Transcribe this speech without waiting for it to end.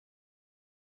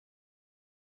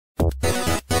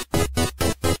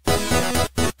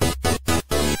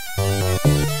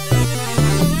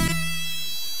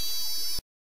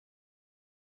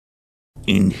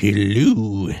And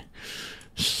hello.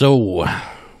 So,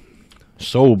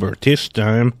 sober this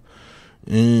time.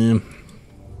 And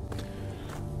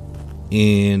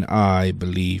I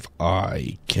believe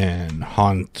I can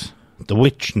hunt the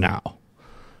witch now.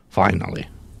 Finally.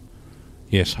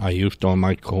 Yes, I used all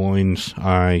my coins.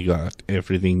 I got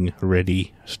everything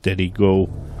ready. Steady go.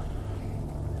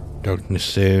 Darkness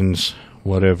Sends.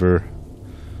 Whatever.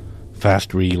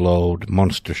 Fast reload.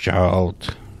 Monster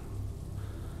shout.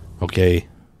 Okay.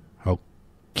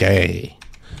 Okay.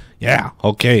 Yeah,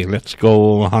 okay, let's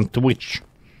go hunt the witch.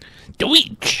 The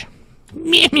witch!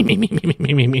 Me,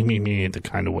 the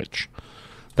kind of witch.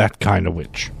 That kind of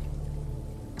witch.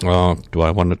 Do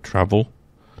I want to travel?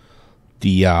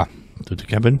 To the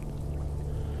cabin?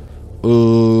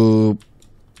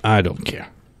 I don't care.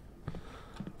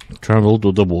 Travel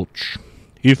to the woods.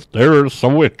 If there's a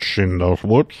witch in those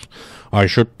woods, I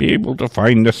should be able to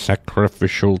find a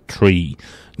sacrificial tree.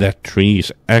 That tree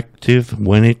is active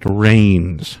when it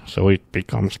rains, so it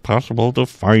becomes possible to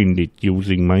find it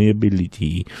using my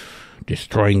ability.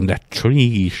 Destroying that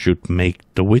tree should make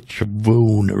the witch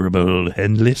vulnerable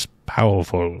and less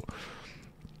powerful.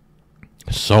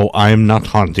 So I'm not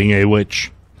hunting a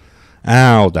witch.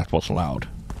 Ow, that was loud.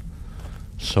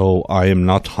 So I am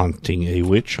not hunting a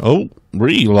witch. Oh,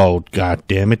 reload,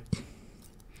 goddammit.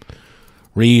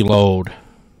 Reload.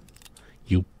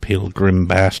 You pilgrim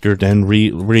bastard. And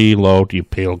reload, you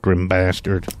pilgrim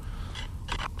bastard.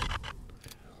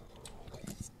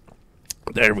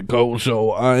 There we go.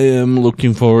 So I am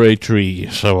looking for a tree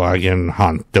so I can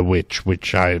hunt the witch,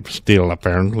 which I still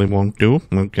apparently won't do.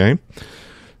 Okay.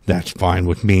 That's fine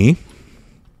with me.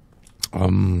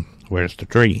 Where's the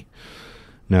tree?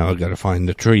 Now I gotta find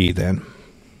the tree then.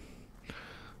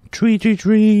 Tree, tree,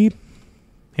 tree.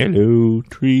 Hello,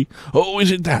 tree. Oh, is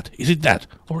it that? Is it that?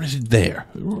 Or is it there?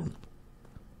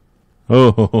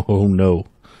 Oh, no.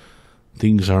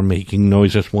 Things are making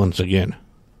noises once again.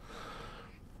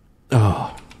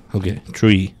 Oh, okay,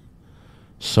 tree.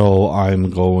 So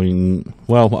I'm going...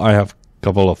 Well, I have a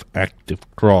couple of active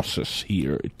crosses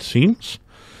here, it seems.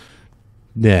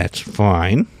 That's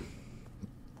fine.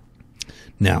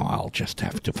 Now I'll just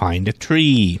have to find a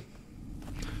tree.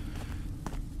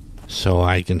 So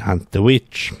I can hunt the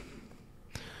witch.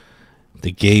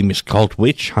 The game is called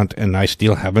Witch Hunt, and I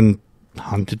still haven't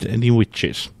hunted any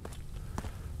witches.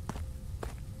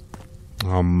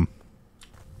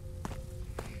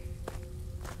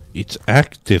 It's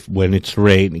active when it's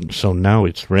raining, so now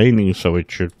it's raining, so it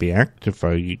should be active,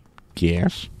 I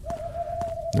guess.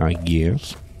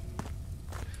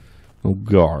 Oh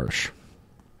gosh.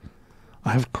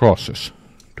 I have crosses.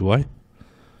 Do I?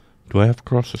 Do I have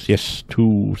crosses? Yes,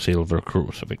 2 silver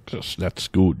crucifixes. That's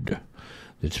good.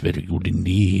 That's very good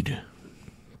indeed.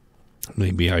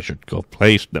 Maybe I should go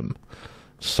place them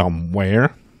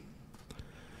somewhere.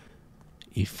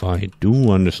 If I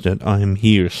do understand, I'm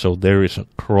here, so there is a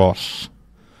cross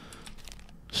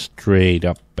straight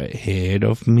up ahead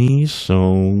of me,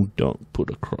 so don't put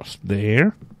a cross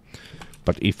there.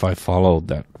 But if I follow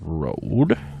that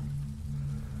road,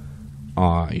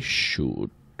 I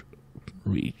should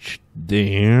reach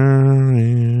there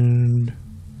and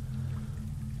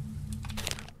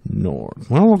north.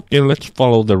 Well, okay, let's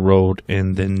follow the road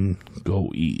and then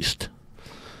go east.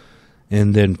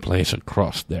 And then place a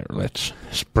cross there. Let's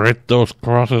spread those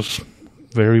crosses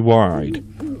very wide.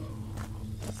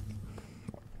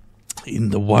 In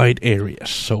the wide areas.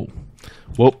 So,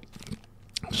 well,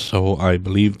 so I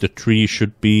believe the tree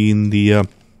should be in the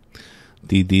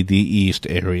east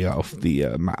area of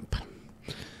the map.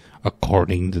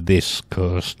 According to this,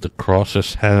 because the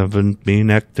crosses haven't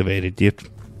been activated yet.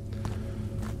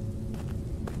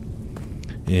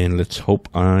 And let's hope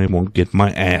I won't get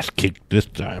my ass kicked this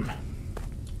time.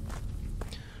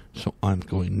 So I'm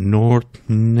going north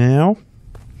now.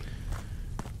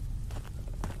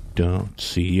 Don't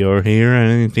see or hear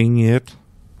anything yet.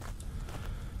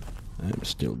 I'm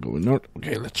still going north.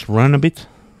 Okay, let's run a bit.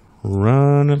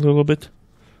 Run a little bit.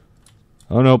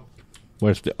 Oh no.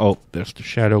 Where's the... Oh, there's the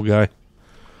shadow guy.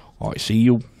 Oh, I see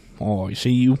you. Oh, I see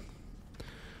you.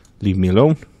 Leave me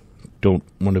alone. Don't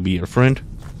want to be your friend.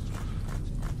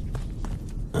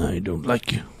 I don't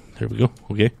like you. There we go.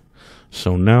 Okay.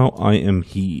 So now I am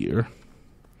here.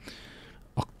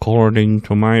 According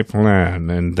to my plan.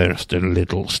 And there's the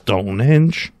little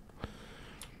Stonehenge.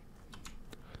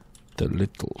 The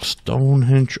little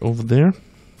Stonehenge over there.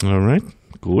 Alright.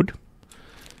 Good.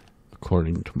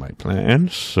 According to my plan.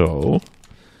 So,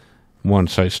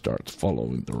 once I start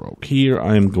following the road here,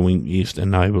 I am going east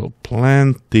and I will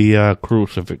plant the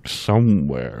crucifix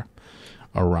somewhere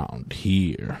around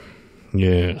here.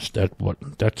 Yes,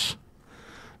 that's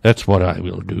That's what I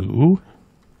will do.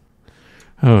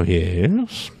 Oh,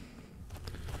 yes.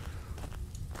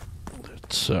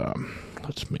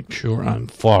 Let's make sure I'm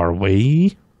far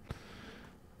away.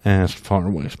 As far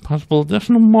away as possible. There's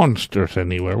no monsters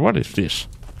anywhere. What is this?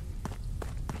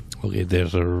 Okay,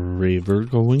 there's a river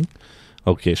going.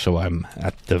 Okay, so I'm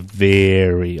at the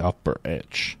very upper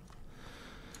edge.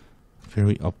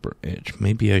 Very upper edge.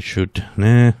 Maybe I should...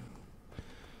 Nah.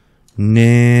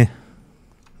 Not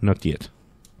yet.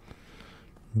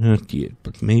 Not yet,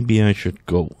 but maybe I should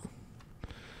go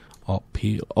up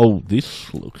here. Oh,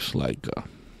 this looks like a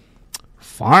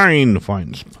fine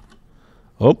spot.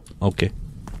 Oh, okay.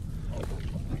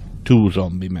 2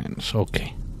 zombie mans,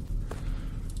 okay.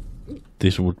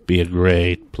 This would be a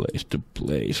great place to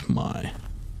place my...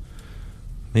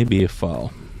 Maybe if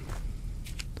I'll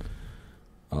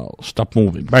stop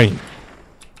moving. Bang!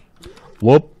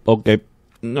 Whoop, okay.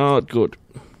 Not good.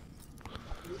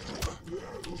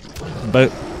 But,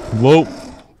 whoa!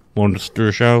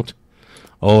 Monster shout.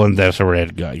 Oh, and there's a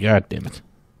red guy. God damn it.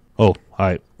 Oh,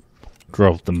 I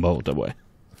drove them both away.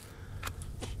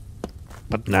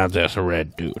 But now there's a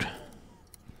red dude.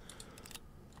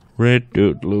 Red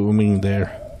dude looming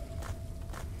there.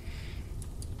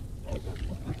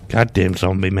 Goddamn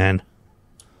zombie man.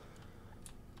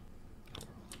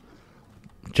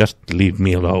 Just leave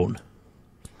me alone.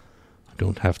 I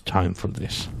don't have time for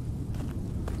this.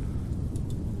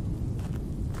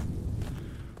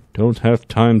 Don't have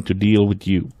time to deal with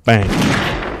you. Bang.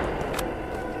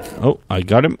 Oh, I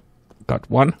got him. Got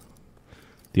one.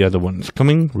 The other one's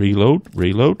coming.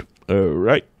 Reload.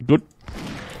 Right, good.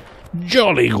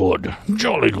 Jolly good.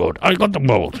 I got them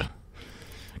both.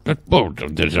 Got both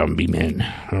of the zombie men.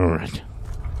 Alright.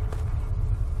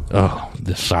 Oh,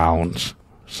 the sounds.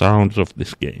 Sounds of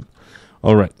this game.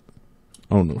 Alright.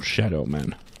 Oh no, shadow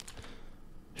man.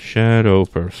 Shadow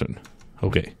person.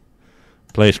 Okay.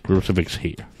 Place crucifix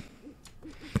here.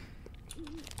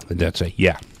 And that's a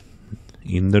yeah.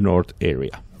 In the north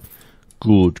area.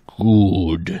 Good.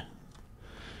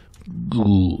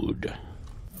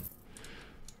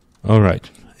 Alright,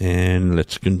 and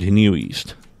let's continue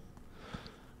east.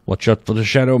 Watch out for the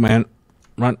shadow man.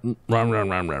 Run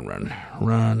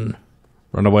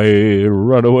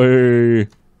away.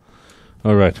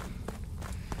 Alright.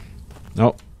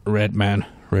 No, red man,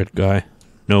 red guy.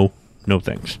 No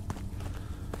thanks.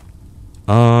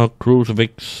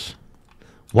 Crucifix.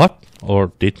 What?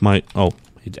 Or did my... Oh,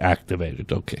 it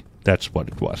activated. Okay, that's what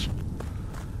it was.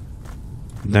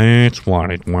 Nah,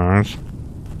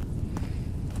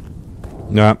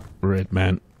 red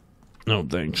man. No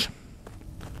thanks.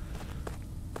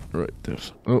 Right,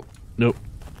 there's... Oh, nope.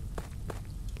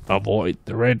 Avoid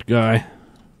the red guy.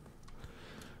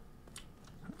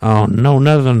 Oh, no,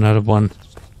 another one.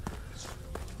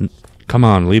 Come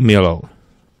on, leave me alone.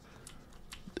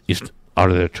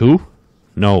 Are there 2?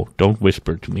 No, don't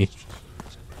whisper to me.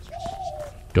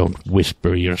 Don't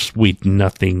whisper your sweet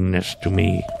nothingness to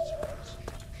me.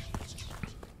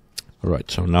 Alright,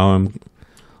 so now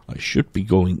I should be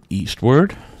going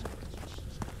eastward.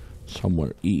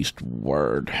 Somewhere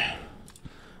eastward.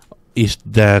 Is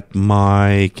that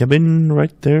my cabin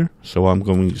right there? So I'm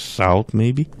going south,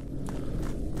 maybe?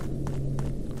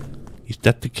 Is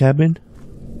that the cabin?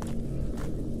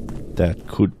 That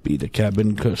could be the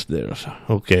cabin, because there's...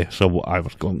 Okay, so I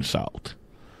was going south.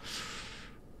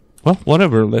 Well,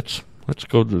 whatever, let's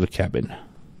go to the cabin.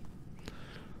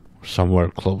 Somewhere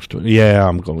close to it. Yeah,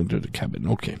 I'm going to the cabin,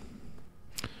 okay.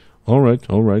 Alright,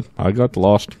 I got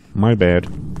lost. My bad.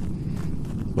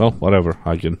 Well, whatever,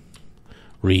 I can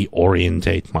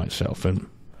reorientate myself, and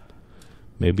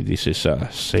maybe this is a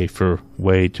safer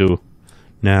way to...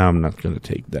 Nah, I'm not gonna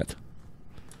take that.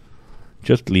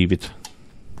 Just leave it.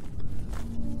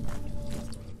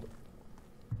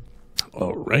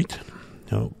 Alright,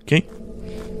 okay.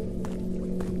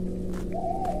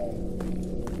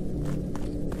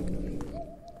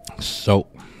 So.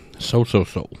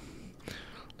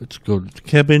 Let's go to the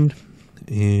cabin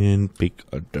and pick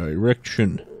a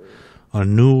direction. A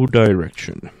new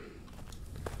direction.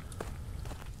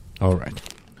 Alright.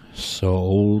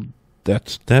 So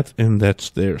that's that and that's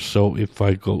there. So if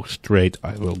I go straight,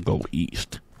 I will go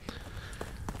east.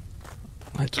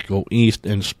 Let's go east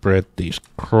and spread these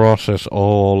crosses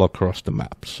all across the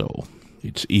map, so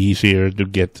it's easier to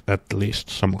get at least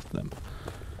some of them.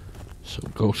 So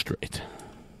go straight.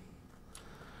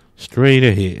 Straight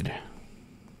ahead.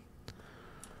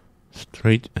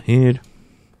 Straight ahead.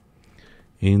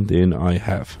 And then I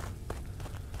have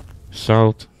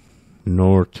south,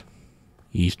 north,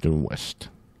 east and west.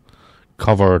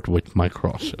 Covered with my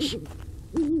crosses.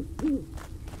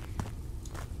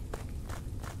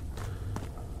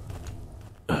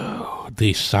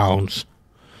 these sounds.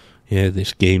 Yeah,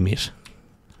 this game is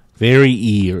very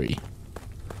eerie.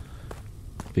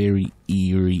 Very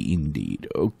eerie indeed.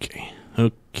 Okay.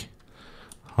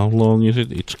 How long is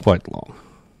it? It's quite long.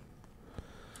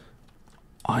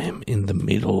 I am in the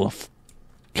middle of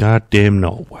goddamn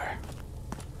nowhere.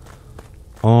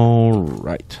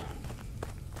 Alright.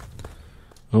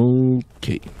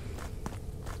 Okay.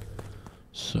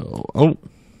 So,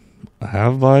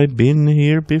 have I been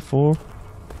here before?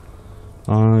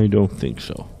 I don't think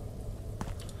so.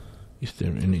 Is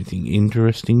there anything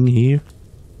interesting here?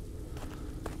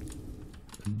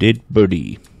 Dead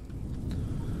body.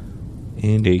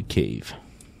 And a cave.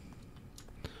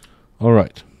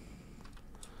 Alright.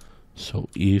 So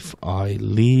if I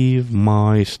leave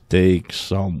my stake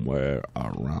somewhere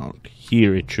around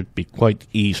here, it should be quite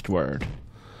eastward.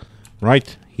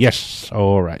 Right? Yes,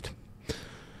 alright.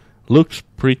 Looks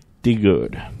pretty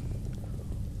good.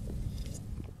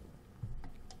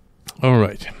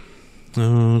 Alright.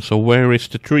 So where is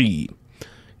the tree?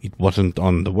 It wasn't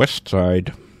on the west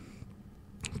side.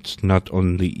 It's not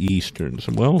on the eastern.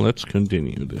 So, well, let's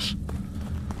continue this.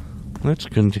 Let's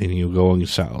continue going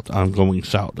south. I'm going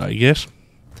south, I guess.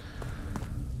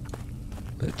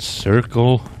 Let's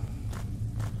circle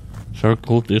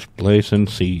this place and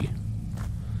see.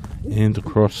 And the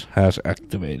cross has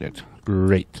activated.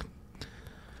 Great.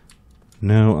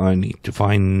 Now I need to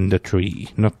find the tree,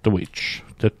 not the witch.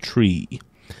 The tree.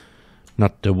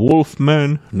 Not the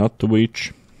Wolfman, not the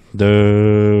witch.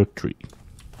 The tree.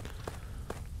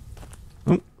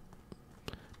 Oh.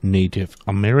 Native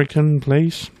American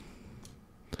place.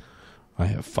 I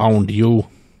have found you.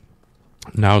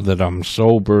 Now that I'm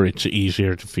sober, it's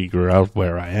easier to figure out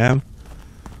where I am.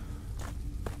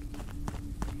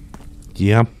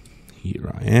 Yeah,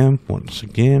 here I am once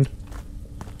again.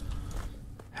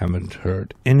 Haven't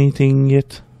heard anything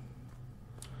yet.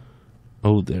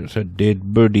 Oh, there's a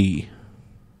dead body.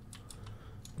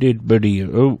 Dead body.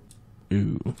 Oh,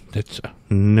 ooh, that's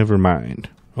never mind.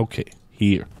 Okay,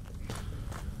 here.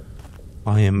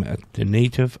 I am at the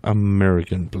Native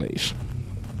American place.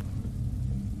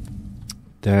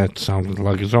 That sounded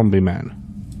like a zombie man.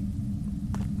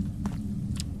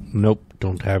 Nope,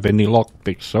 don't have any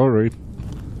lockpicks, sorry.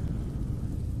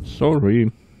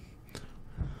 Sorry.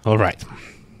 Alright.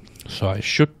 So I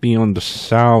should be on the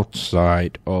south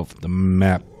side of the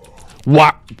map.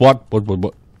 What?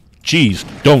 Jeez,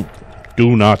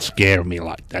 do not scare me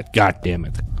like that, god damn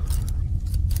it.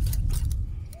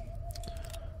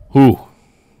 Who?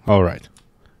 Alright.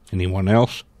 Anyone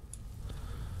else?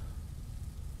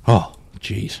 Oh,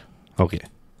 jeez. Okay.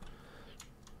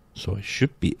 So I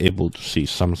should be able to see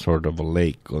some sort of a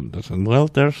lake on this. And well,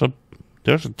 there's a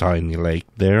tiny lake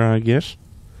there, I guess.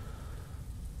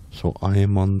 So I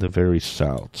am on the very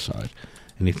south side.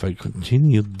 And if I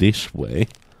continue this way,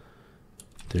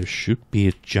 there should be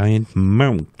a giant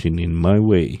mountain in my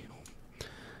way.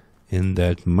 And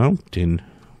that mountain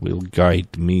will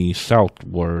guide me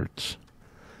southwards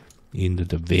into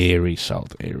the very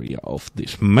south area of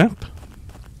this map.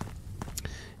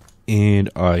 And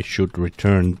I should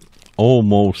return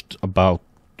almost about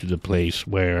to the place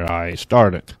where I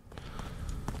started.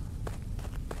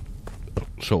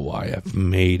 So I have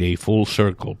made a full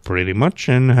circle pretty much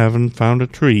and haven't found a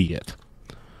tree yet.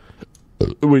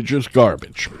 Which is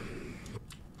garbage.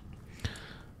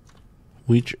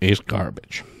 Which is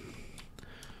garbage.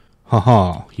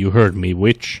 Haha, you heard me,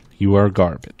 witch. You are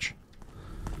garbage.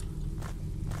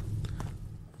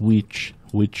 Which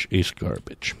is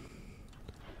garbage.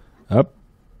 Up.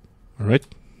 Alright.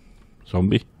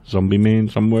 Zombie man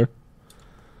somewhere.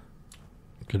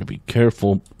 Gotta be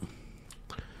careful.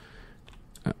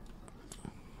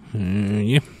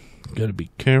 Yeah. Gotta be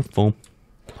careful.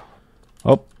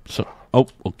 Oh,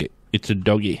 okay. It's a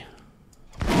doggy.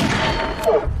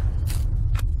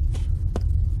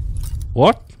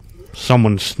 What?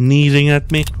 Someone sneezing at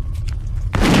me?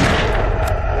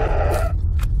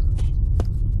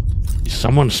 Is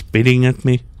someone spitting at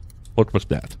me? What was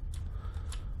that?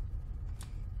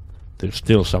 There's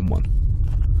still someone.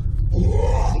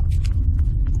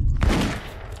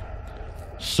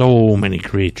 So many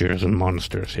creatures and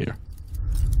monsters here.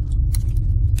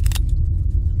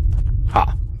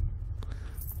 Ha!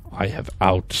 I have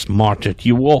outsmarted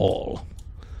you all.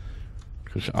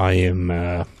 Because I am,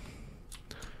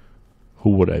 who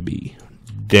would I be?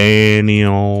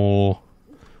 Daniel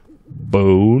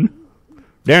Bone?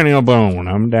 Daniel Bone.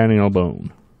 I'm Daniel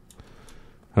Bone.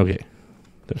 Okay.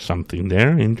 There's something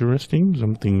there. Interesting.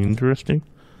 Something interesting.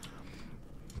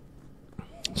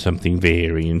 Something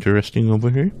very interesting over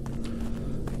here.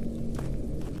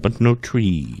 But no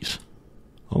trees.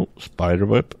 Oh,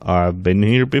 spiderweb. I've been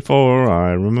here before.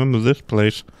 I remember this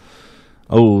place.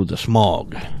 Oh, the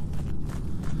smog.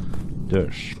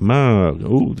 The smog.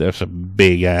 Oh, there's a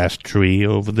big-ass tree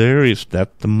over there. Is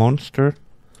that the monster?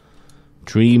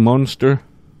 Tree monster?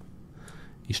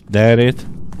 Is that it?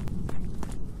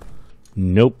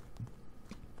 Nope.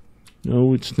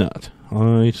 No, it's not.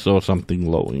 I saw something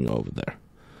glowing over there.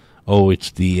 Oh,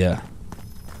 it's the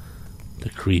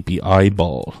creepy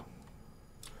eyeball.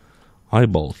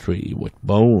 Eyeball tree with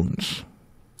bones.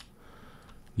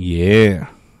 Yeah.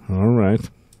 Alright.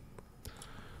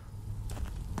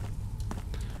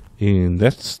 And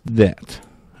that's that.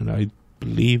 And I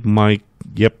believe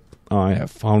yep, I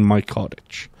have found my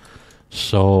cottage.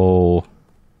 So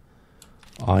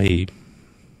I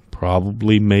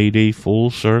probably made a full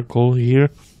circle here.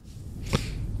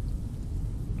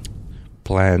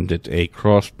 Planted a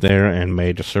cross there and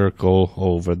made a circle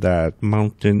over that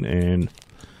mountain, and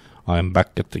I'm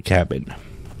back at the cabin.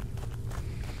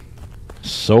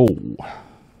 So,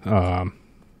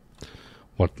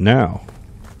 what now?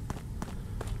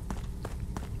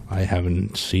 I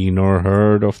haven't seen or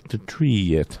heard of the tree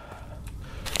yet.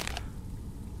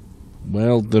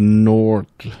 Well, the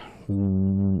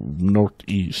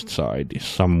northeast side is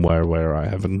somewhere where I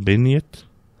haven't been yet.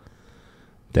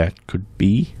 That could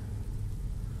be.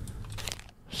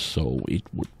 So it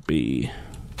would be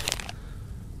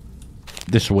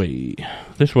this way.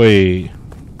 This way.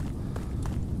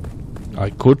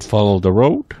 I could follow the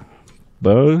road,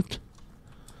 but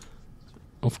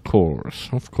of course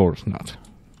not.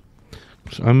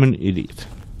 Because I'm an idiot.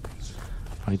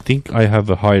 I think I have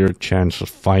a higher chance of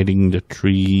finding the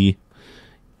tree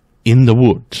in the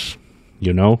woods.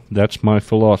 You know, that's my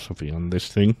philosophy on this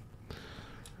thing.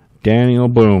 Daniel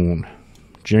Boone.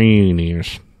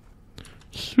 Genius.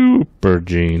 Super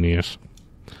genius.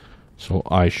 So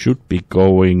I should be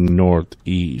going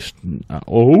northeast.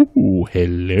 Oh,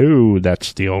 hello.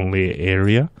 That's the only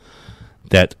area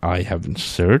that I haven't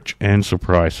searched. And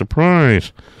surprise,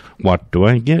 surprise. What do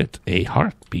I get? A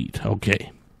heartbeat.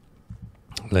 Okay.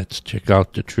 Let's check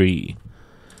out the tree.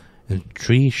 The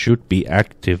tree should be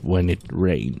active when it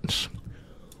rains.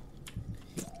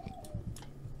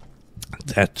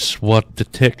 That's what the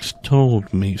text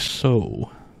told me,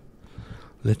 so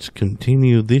let's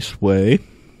continue this way.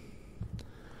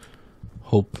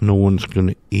 Hope no one's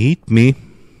gonna eat me.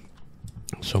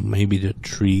 So maybe the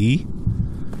tree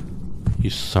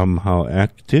is somehow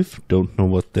active. Don't know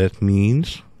what that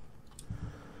means.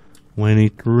 When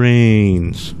it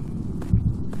rains.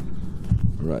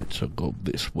 Right, so go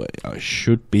this way. I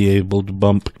should be able to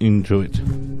bump into it.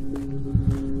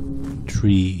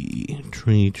 Tree.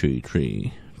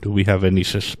 Do we have any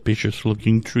suspicious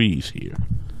looking trees here?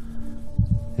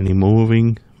 Any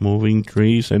moving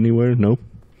trees anywhere? No.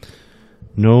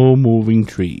 No moving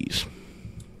trees.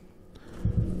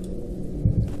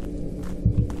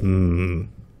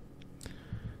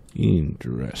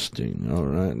 Interesting.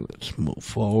 Alright, let's move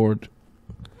forward.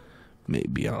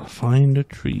 Maybe I'll find a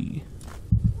tree.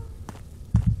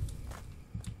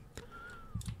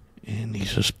 Any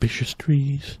suspicious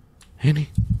trees? Any?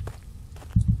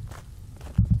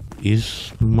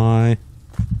 Is my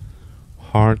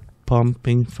heart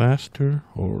pumping faster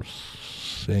or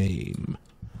same?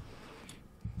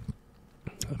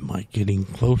 Am I getting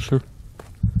closer?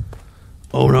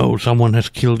 Oh no, someone has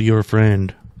killed your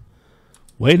friend.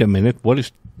 Wait a minute, what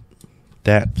is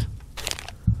that?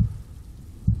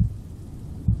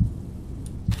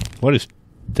 What is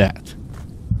that?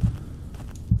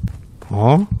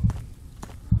 Huh?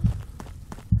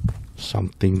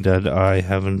 Something that I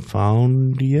haven't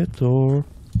found yet, or...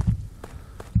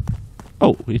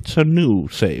 Oh, it's a new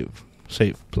save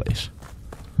place.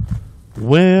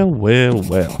 Well.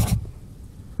 Well,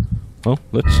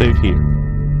 let's save here.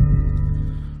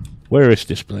 Where is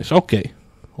this place? Okay,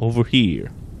 over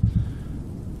here.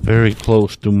 Very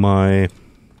close to my...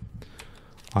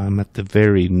 I'm at the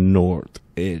very north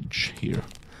edge here.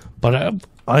 But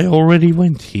I already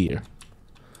went here.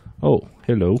 Oh,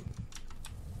 hello.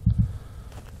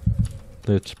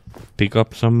 Let's pick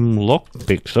up some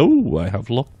lockpicks. Oh, I have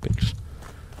lockpicks.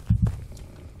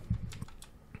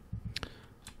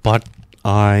 But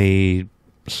I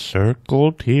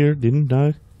circled here, didn't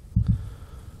I?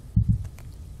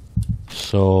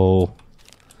 So,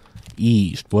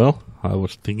 east. Well, I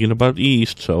was thinking about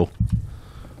east, so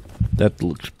that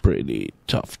looks pretty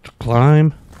tough to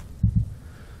climb.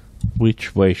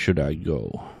 Which way should I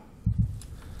go?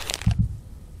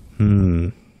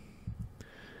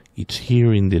 It's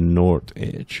here in the north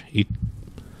edge. It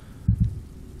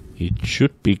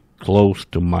should be close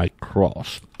to my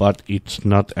cross, but it's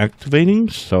not activating,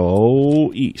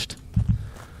 so east.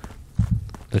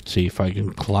 Let's see if I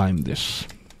can climb this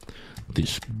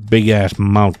big ass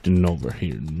mountain over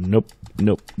here. Nope,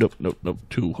 nope, nope, nope, nope.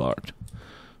 Too hard.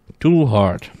 Too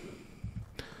hard.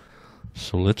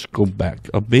 So let's go back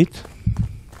a bit.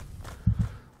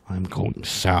 I'm going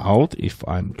south if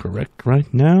I'm correct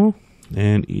right now.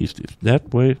 And east is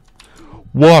that way.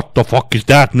 What the fuck is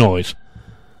that noise?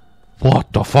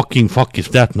 What the fucking fuck is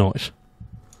that noise?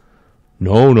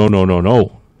 No, no, no, no,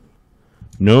 no.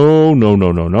 No, no,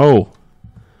 no, no, no.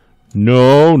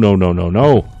 No, no, no, no,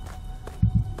 no.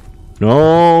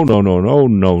 No, no, no, no,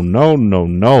 no, no, no,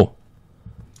 no.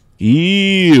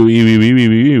 Ew, ew, ew, ew,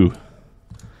 ew, ew.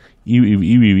 Ew, ew,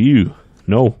 ew, ew, ew.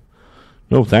 No.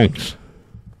 No, thanks.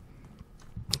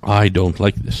 I don't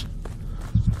like this.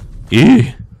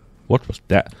 Ew. What was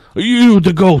that? Ew,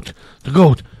 the goat. The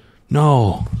goat.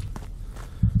 No.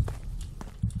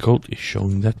 Goat is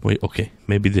showing that way. Okay,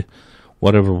 maybe the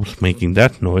whatever was making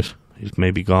that noise is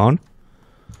maybe gone.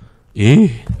 Ew.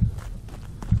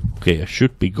 Okay, I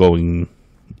should be going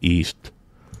east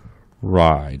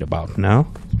right about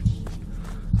now.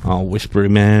 Oh, whispery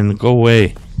man, go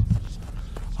away.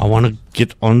 I want to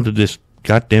get onto this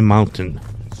goddamn mountain.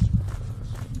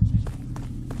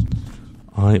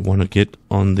 I want to get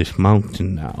on this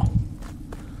mountain now.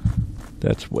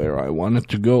 That's where I wanted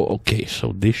to go. Okay,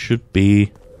 so this should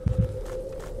be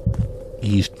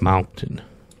East Mountain.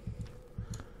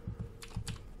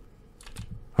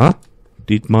 Huh?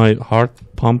 Did my heart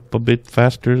pump a bit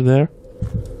faster there?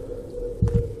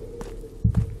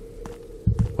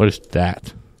 What is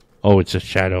that? Oh, it's a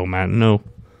shadow man. No.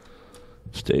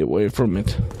 Stay away from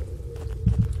it.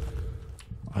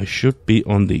 I should be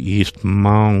on the East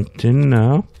Mountain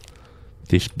now.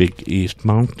 This big East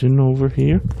Mountain over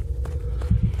here.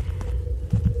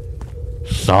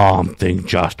 Something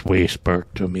just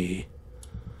whispered to me.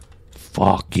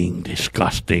 Fucking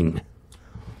disgusting.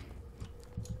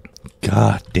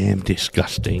 Goddamn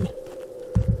disgusting.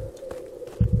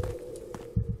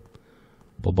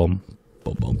 Ba-bum,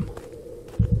 ba-bum.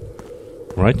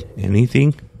 Right?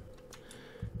 Anything?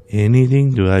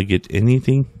 Anything? Do I get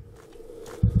anything?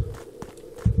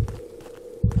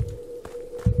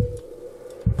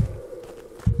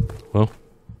 Well,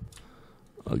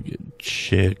 I'll get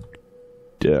checked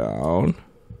down.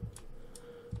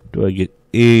 Do I get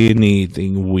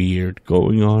anything weird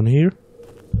going on here?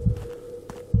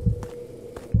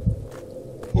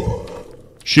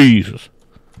 Jesus.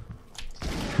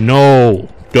 No,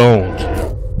 don't.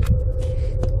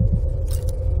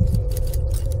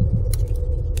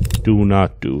 Do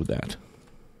not do that.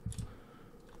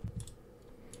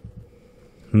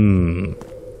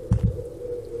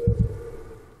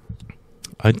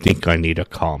 I think I need a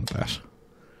compass.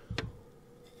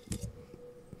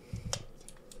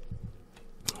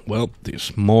 Well,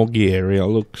 this smoggy area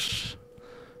looks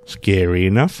scary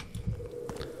enough.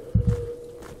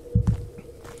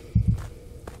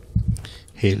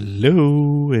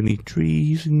 Hello, any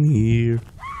trees in here?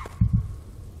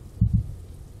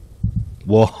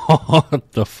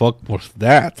 What the fuck was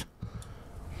that?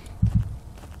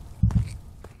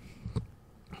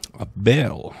 A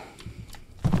bell.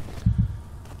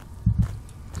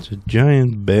 It's a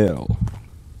giant bell.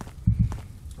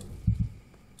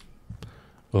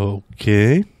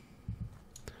 Okay.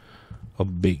 A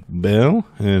big bell.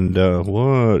 And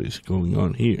what is going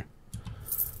on here?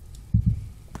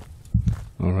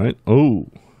 Alright. Oh.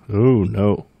 Oh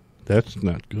no. That's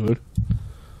not good.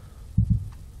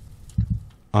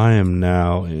 I am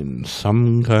now in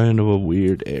some kind of a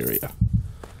weird area.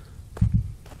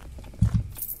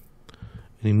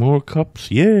 Any more cups?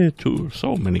 Yeah,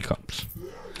 so many cups.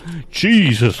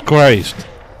 Jesus Christ.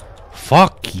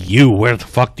 Fuck you. Where the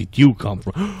fuck did you come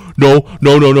from? No,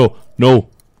 no, no, no, no.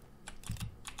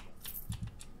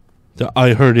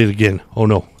 I heard it again. Oh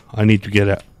no. I need to get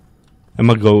out.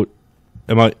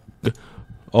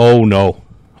 Oh no.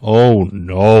 Oh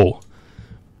no.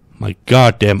 My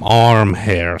goddamn arm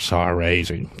hairs are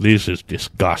raising. This is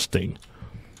disgusting.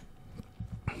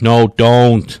 No,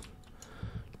 don't.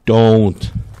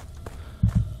 Don't.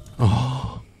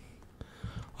 Oh.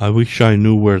 I wish I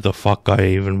knew where the fuck I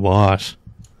even was.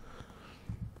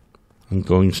 I'm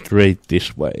going straight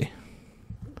this way.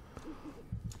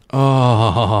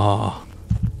 Ah.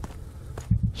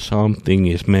 Something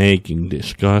is making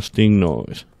disgusting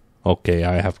noise. Okay,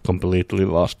 I have completely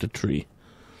lost the tree.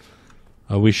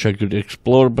 I wish I could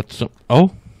explore, but some...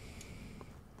 Oh?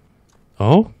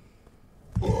 Oh?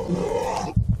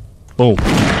 Boom.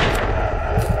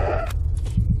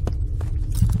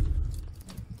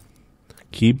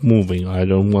 Keep moving. I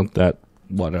don't want that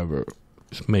whatever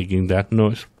is making that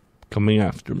noise coming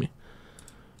after me.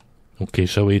 Okay,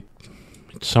 so it's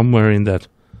somewhere in that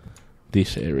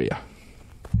this area.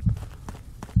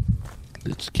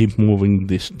 Let's keep moving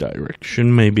this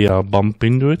direction. Maybe I'll bump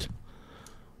into it.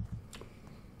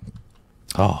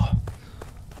 Oh.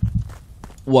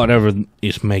 Whatever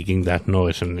is making that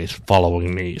noise and is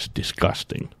following me is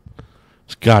disgusting.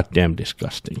 It's goddamn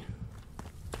disgusting.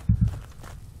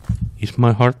 Is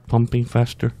my heart pumping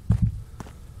faster?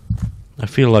 I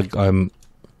feel like I'm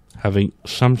having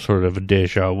some sort of a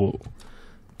deja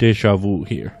vu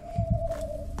here.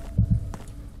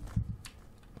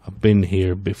 I've been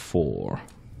here before.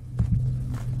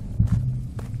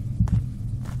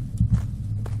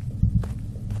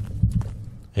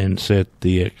 And said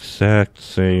the exact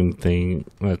same thing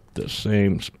at the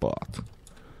same spot.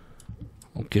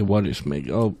 Okay, what is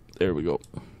making... Oh, there we go.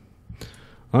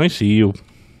 I see you.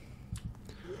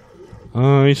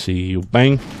 I see you.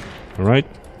 Bang. Alright.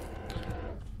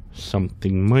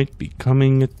 Something might be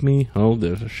coming at me. Oh,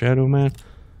 there's a shadow man.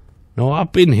 No,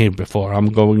 I've been here before. I'm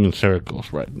going in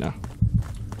circles right now.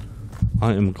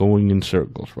 I am going in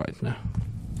circles right now.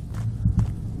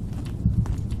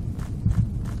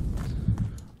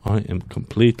 I am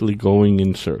completely going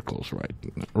in circles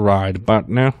right about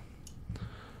now.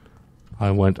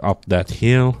 I went up that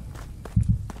hill.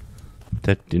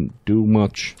 That didn't do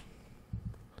much.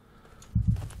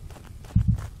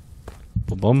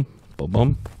 Ba-bum,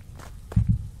 ba-bum.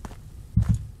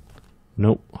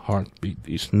 Nope, heartbeat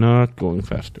is not going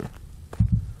faster.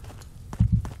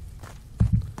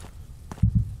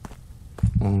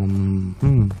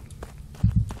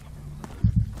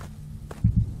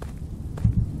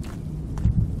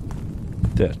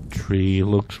 That tree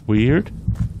looks weird.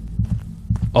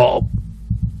 Oh!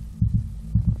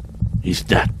 Is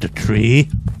that the tree?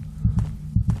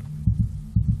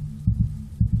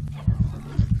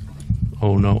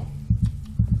 Oh no.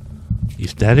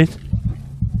 Is that it?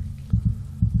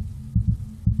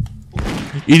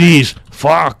 It is!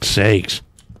 Fuck's sakes!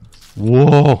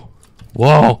 Whoa!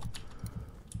 Whoa!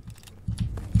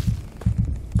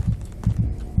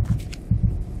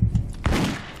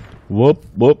 Whoop,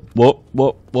 whoop, whoop,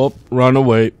 whoop, whoop. Run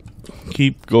away.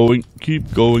 Keep going,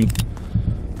 keep going.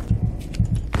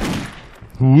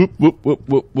 Whoop, whoop, whoop,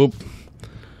 whoop, whoop.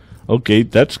 Okay,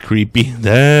 that's creepy.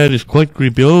 That is quite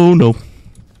creepy. Oh no.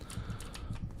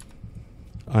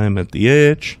 I am at the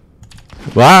edge.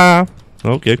 Ah!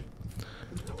 Okay.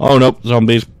 Oh no,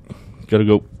 zombies. Gotta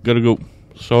go, gotta go.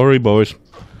 Sorry, boys.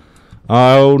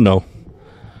 Oh no.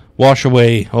 Wash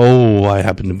away. Oh, I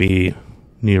happen to be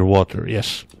near water,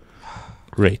 yes.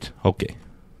 Great, okay.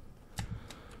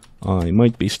 I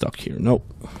might be stuck here. Nope.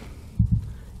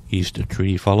 Is the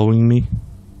tree following me?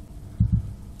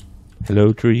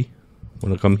 Hello, tree.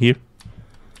 Wanna come here?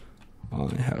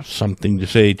 I have something to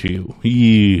say to you.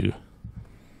 Yeah.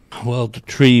 Well, the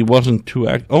tree wasn't too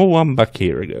oh, I'm back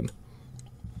here again.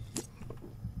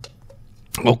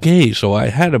 Okay, so I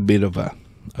had a bit of a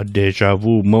deja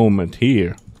vu moment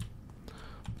here.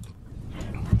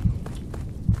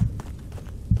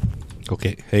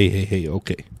 Okay, hey,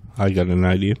 okay. I got an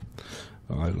idea.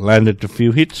 I landed a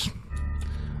few hits.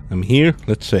 I'm here.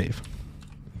 Let's save.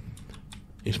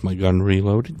 Is my gun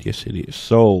reloaded? Yes, it is.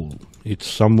 So, it's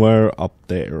somewhere up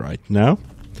there right now.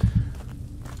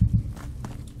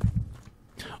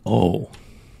 Oh.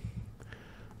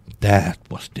 That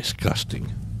was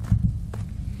disgusting.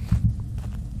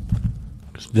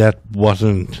 'Cause that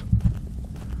wasn't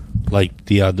like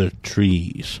the other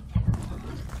trees.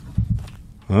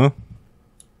 Huh?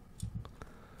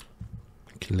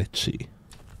 Okay, let's see.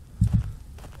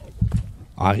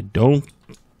 I don't...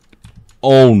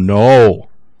 Oh no!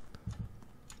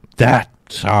 That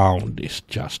sound is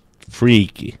just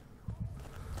freaky.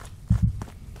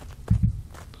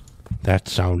 That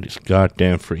sound is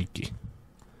goddamn freaky.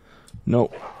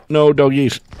 No, no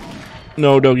doggies.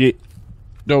 No doggy.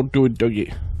 Don't do it,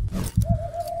 doggy.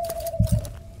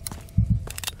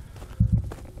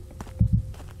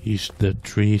 Is the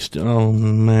tree still... Oh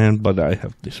man, but I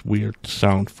have this weird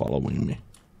sound following me.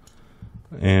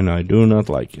 And I do not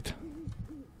like it.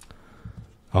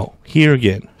 Oh, here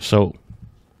again. So,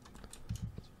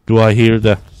 do I hear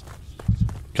the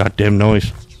goddamn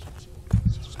noise?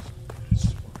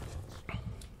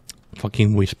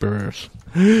 Fucking whisperers.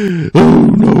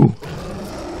 Oh no!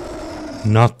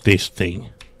 Not this thing.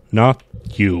 Not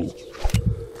you.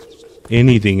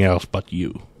 Anything else but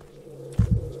you.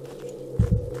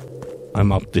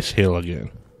 I'm up this hill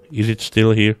again. Is it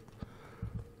still here?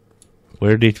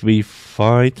 Where did we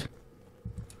fight?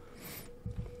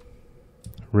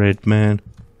 Red man.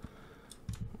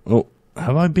 Oh,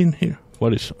 have I been here?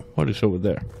 What is over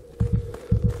there?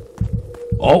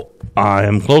 Oh, I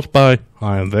am close by.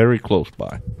 I am very close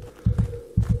by.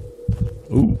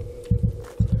 Ooh,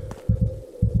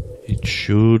 It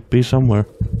should be somewhere.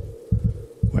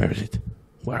 Where is it?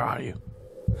 Where are you?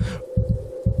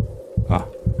 Ah.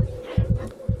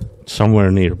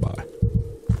 Somewhere nearby.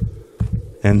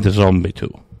 And the zombie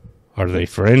too. Are they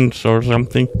friends or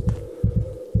something?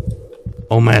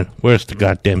 Oh man, where's the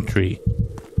goddamn tree?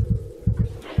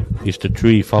 Is the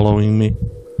tree following me?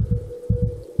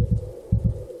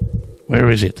 Where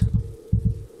is it?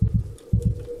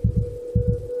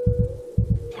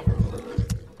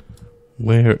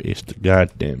 Where is the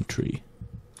goddamn tree?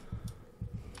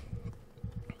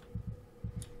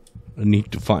 I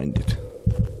need to find it.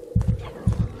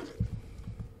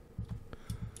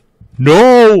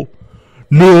 No!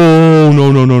 No!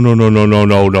 No, no, no, no, no, no, no,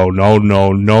 no, no, no,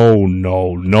 no, no,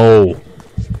 no, no.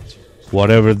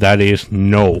 Whatever that is,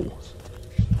 no.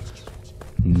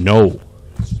 No.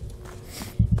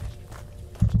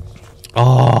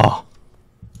 Ah.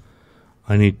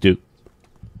 I need to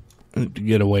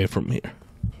get away from here.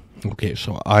 Okay,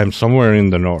 so I'm somewhere in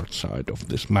the north side of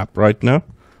this map right now.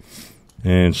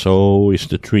 And so is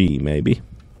the tree, maybe.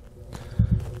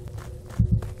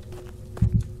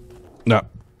 No,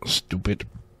 stupid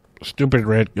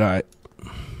red guy.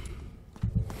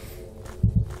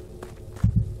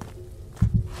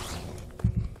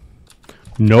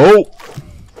 No!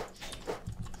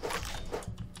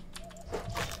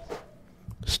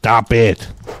 Stop it!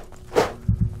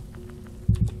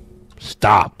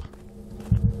 Stop!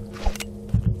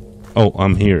 Oh,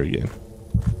 I'm here again.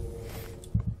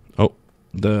 Oh,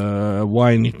 the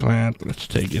whiny plant. Let's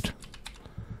take it.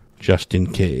 Just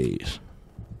in case.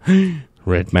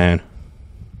 Red man.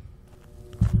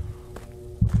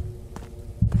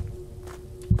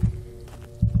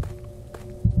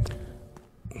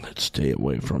 Let's stay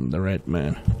away from the red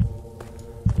man.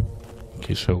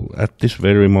 Okay, so at this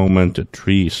very moment the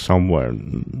tree is somewhere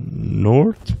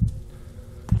north.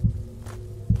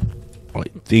 I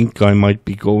think I might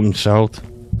be going south,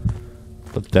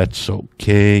 but that's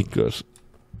okay, because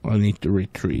I need to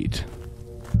retreat.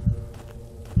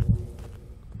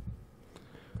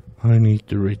 I need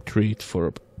to retreat for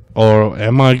a... Or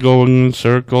am I going in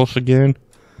circles again?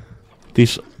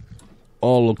 This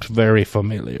all looks very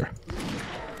familiar.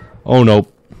 Oh no.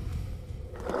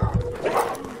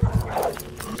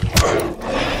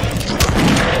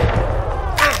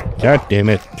 God damn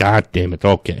it, god damn it.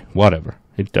 Okay, whatever.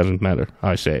 It doesn't matter.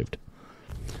 I saved.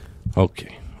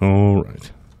 Okay,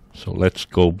 alright. So let's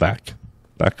go back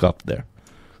up there.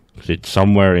 'Cause it's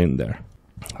somewhere in there.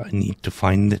 I need to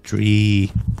find the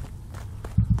tree.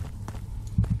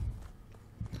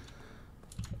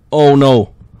 Oh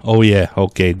no. Oh yeah,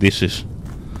 okay, this is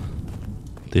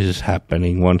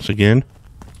happening once again.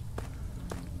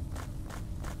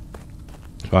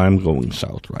 So I'm going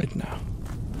south right now.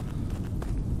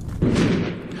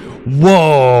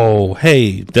 Whoa!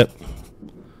 Hey,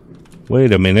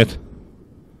 wait a minute.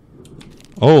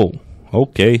 Oh,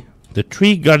 okay. The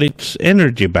tree got its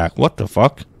energy back. What the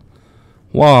fuck?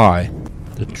 Why?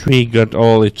 The tree got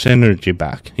all its energy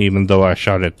back, even though I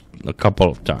shot it a couple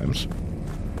of times.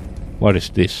 What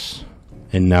is this?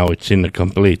 And now it's in a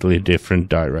completely different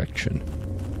direction.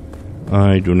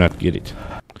 I do not get it.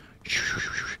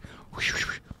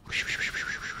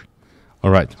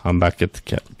 Alright, I'm back at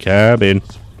the cabin.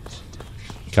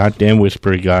 Goddamn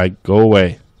whispery guy, go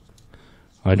away.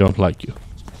 I don't like you.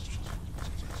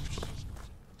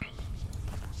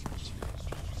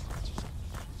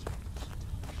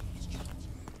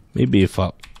 Maybe if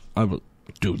I will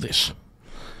do this.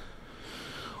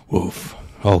 Oof.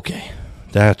 Okay.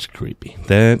 That's creepy.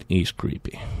 That is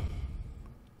creepy.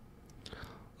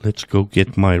 Let's go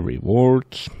get my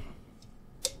rewards.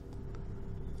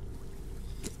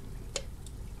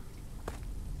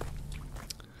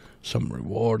 Some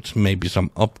rewards, maybe some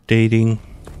updating.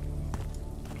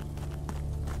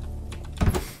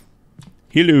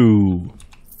 Hello.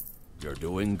 You're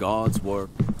doing God's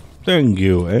work. Thank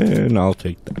you, and I'll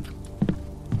take that.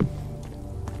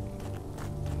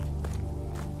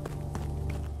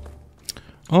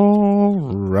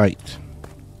 All right.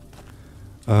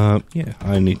 Yeah,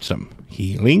 I need some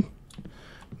healing.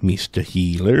 Mr.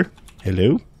 Healer.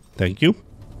 Hello. Thank you.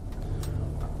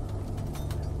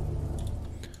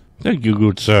 Thank you,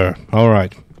 good sir. All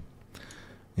right.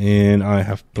 And I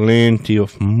have plenty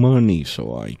of money,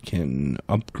 so I can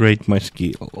upgrade my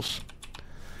skills.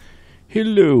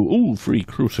 Hello. Ooh, free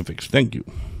crucifix. Thank you.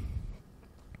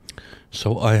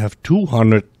 So I have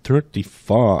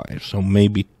 235, so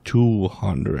maybe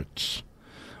 200s.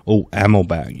 Oh, ammo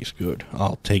bag is good.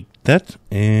 I'll take that.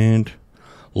 And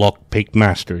lockpick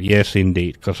master. Yes,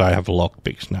 indeed, because I have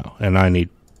lockpicks now, and I need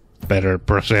better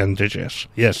percentages.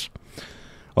 Yes.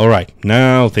 Alright,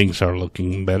 now things are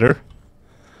looking better.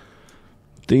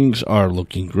 Things are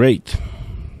looking great.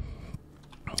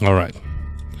 Alright.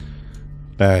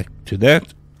 Back to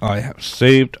that. I have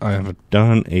saved. I have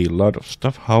done a lot of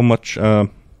stuff. How much? Okay,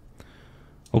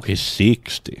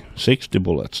 60. 60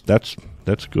 bullets. That's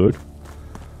good.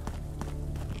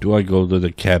 Do I go to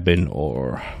the cabin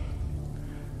or...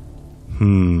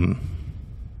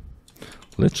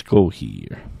 Let's go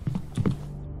here.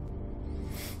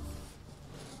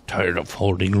 Tired of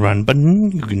holding run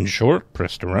button? You can short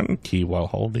press the run key while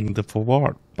holding the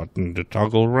forward button to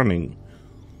toggle running.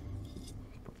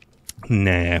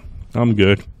 Nah, I'm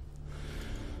good.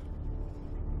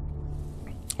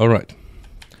 Alright.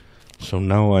 So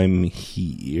now I'm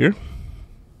here.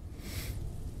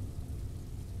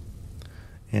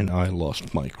 And I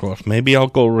lost my cross. Maybe I'll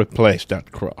go replace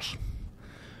that cross.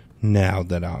 Now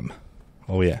that I'm...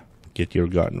 Oh yeah, get your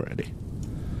gun ready.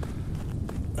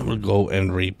 I will go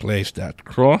and replace that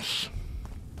cross.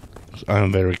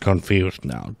 I'm very confused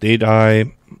now. Did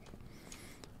I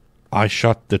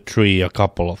shot the tree a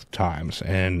couple of times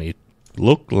and it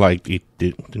looked like it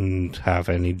didn't have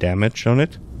any damage on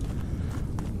it.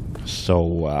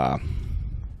 So,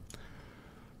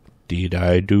 did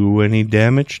I do any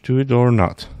damage to it or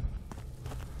not?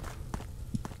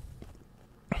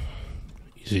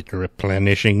 Is it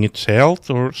replenishing its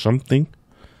health or something?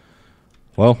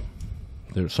 Well,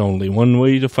 there's only one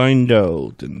way to find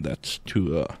out, and that's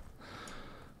to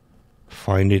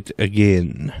find it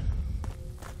again.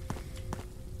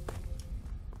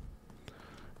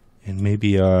 And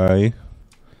maybe I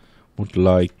would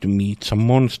like to meet some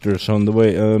monsters on the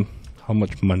way. How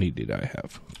much money did I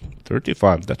have?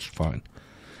 35, that's fine.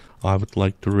 I would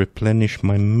like to replenish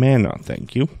my mana,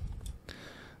 thank you.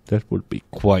 That would be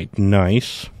quite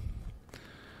nice.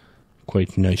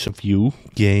 Quite nice of you,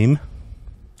 game.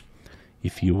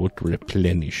 If you would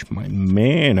replenish my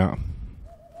mana.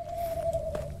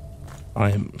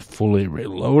 I am fully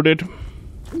reloaded.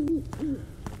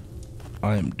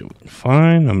 I am doing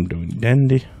fine, I'm doing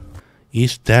dandy.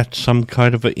 Is that some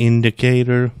kind of an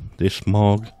indicator, this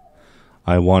mog?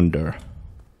 I wonder.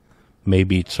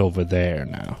 Maybe it's over there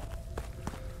now.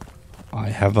 I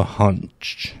have a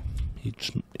hunch.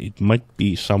 It might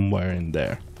be somewhere in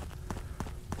there.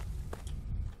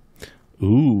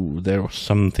 Ooh, there are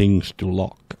some things to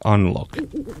unlock.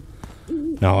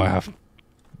 Now I have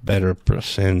better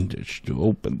percentage to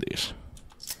open this.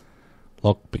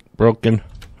 Lockpick broken.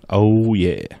 Oh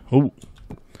yeah. Oh,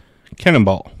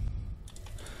 cannonball.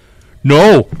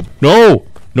 No, no,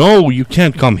 no! You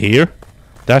can't come here.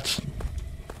 That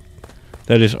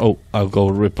is. Oh, I'll go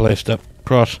replace that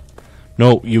cross.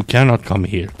 No, you cannot come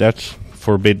here. That's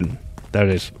forbidden. That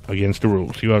is against the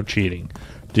rules. You are cheating.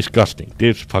 Disgusting.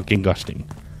 This is fucking gusting.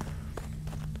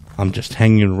 I'm just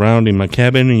hanging around in my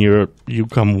cabin and you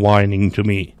come whining to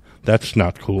me. That's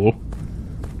not cool.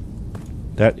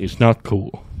 That is not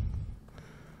cool.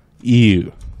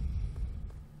 Ew.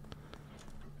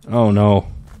 Oh no.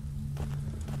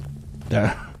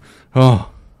 That.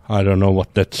 Oh, I don't know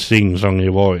what that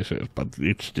sing-songy voice is, but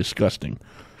it's disgusting.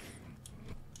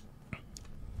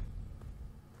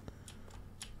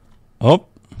 Oh,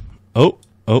 oh,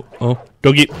 oh, oh,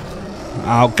 doggy!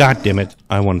 Oh, god damn it!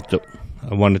 I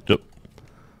wanted to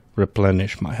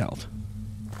replenish my health.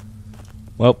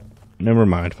 Well, never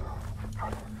mind.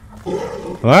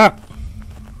 Ah!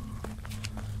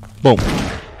 Boom.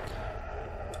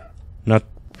 Not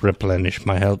replenish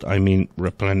my health, I mean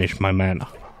replenish my mana.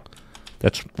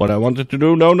 That's what I wanted to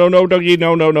do. No, no, no, doggy,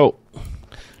 no, no, no.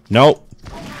 No.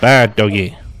 Bad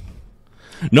doggy.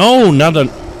 No, not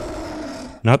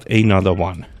another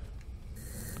one.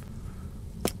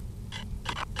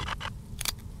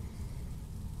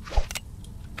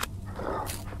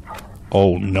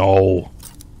 Oh no.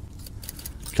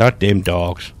 Goddamn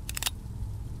dogs.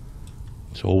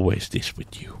 It's always this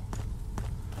with you.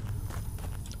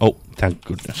 Oh, thank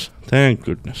goodness. Thank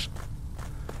goodness.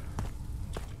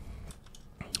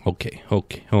 Okay,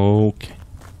 okay, okay.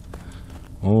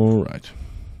 Alright.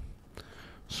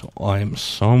 So I'm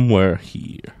somewhere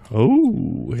here.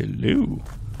 Oh, hello.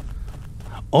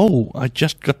 Oh, I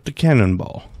just got the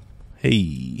cannonball.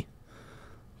 Hey.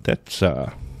 That's,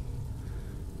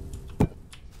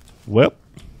 well,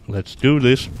 let's do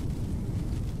this.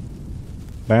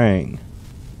 Bang.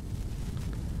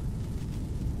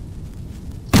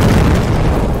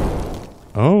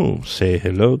 Oh, say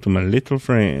hello to my little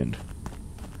friend.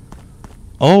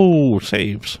 Oh,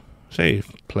 saves.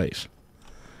 Save place.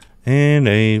 And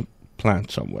a plant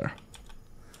somewhere.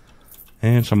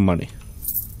 And some money.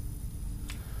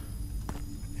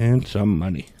 And some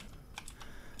money.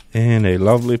 And a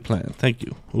lovely plant. Thank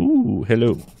you. Ooh,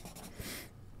 hello.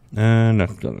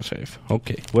 Not gonna save.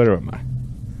 Okay, where am I?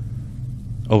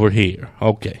 Over here.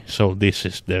 Okay, so this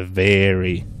is the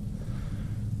very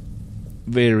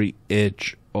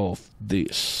edge of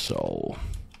this. So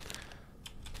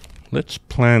let's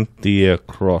plant the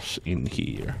cross in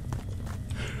here.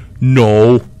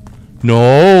 No!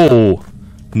 No!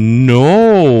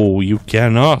 No! You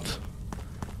cannot.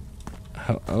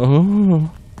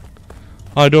 Oh,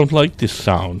 I don't like this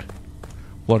sound.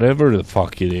 Whatever the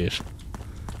fuck it is.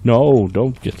 No,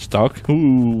 don't get stuck.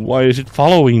 Ooh, why is it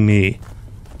following me?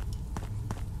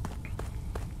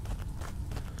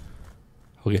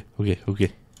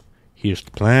 Okay. Here's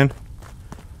the plan.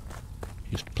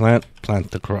 Here's the plan.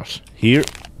 Plant the cross. Here.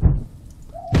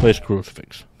 Place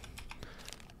crucifix.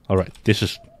 Alright, this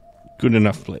is good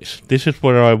enough place. This is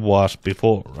where I was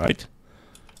before, right?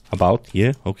 About,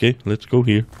 yeah, okay, let's go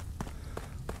here.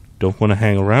 Don't want to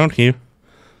hang around here.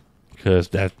 Because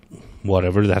that,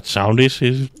 whatever that sound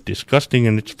is disgusting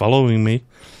and it's following me.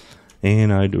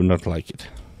 And I do not like it.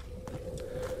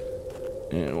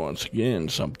 And once again,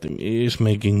 something is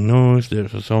making noise.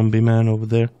 There's a zombie man over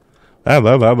there.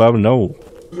 No.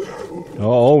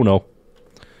 Oh, no.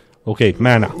 Okay,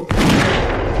 mana.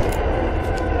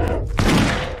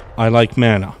 I like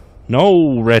mana.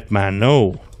 No, red man,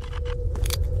 no.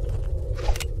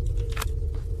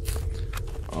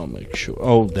 I'll make sure.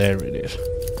 Oh, there it is.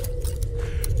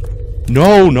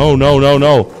 No.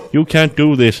 You can't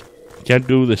do this. Can't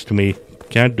do this to me.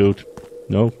 Can't do it.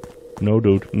 No,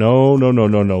 dude. No.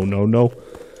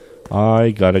 I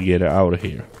gotta get out of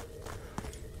here.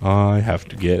 I have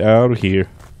to get out of here.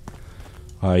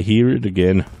 I hear it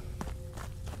again.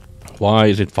 Why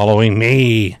is it following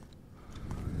me?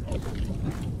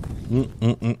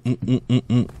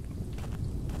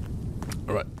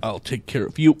 Alright, I'll take care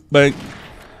of you, bang.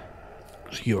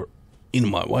 You're in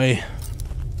my way.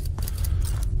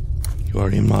 You are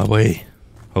in my way.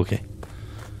 Okay.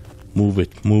 Move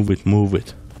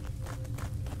it.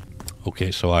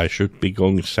 Okay, so I should be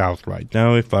going south right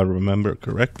now, if I remember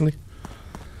correctly.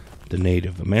 The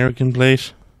Native American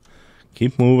place.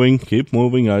 Keep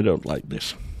moving. I don't like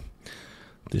this.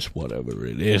 This whatever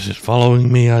it is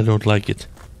following me. I don't like it.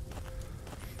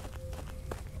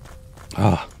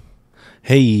 Ah.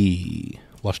 Hey.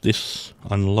 Was this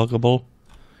unlockable?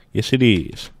 Yes, it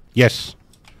is. Yes.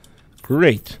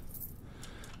 Great.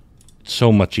 It's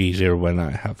so much easier when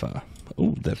I have a...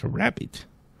 Oh, there's a rabbit.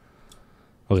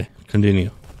 Okay,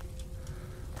 continue.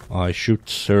 I should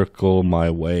circle my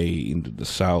way into the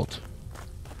south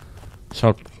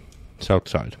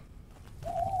side.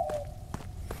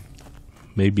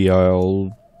 Maybe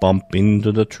I'll bump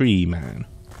into the Treeman.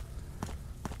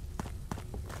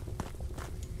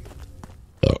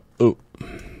 Oh.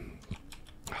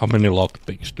 How many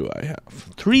lockpicks do I have?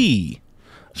 3!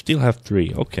 I still have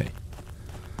 3, okay.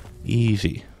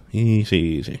 Easy.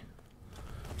 Easy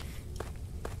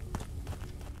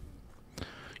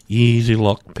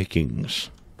lock pickings.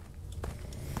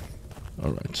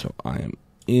 Alright, so I am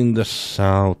in the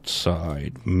south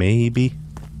side, maybe.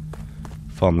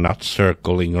 If I'm not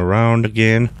circling around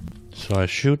again. So I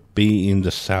should be in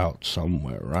the south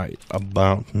somewhere right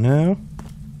about now.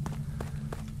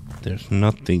 There's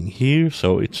nothing here,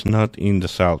 so it's not in the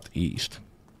southeast.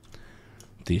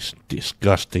 This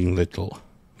disgusting little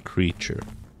creature.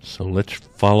 So let's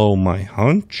follow my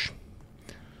hunch.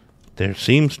 There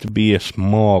seems to be a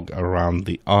smog around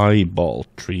the eyeball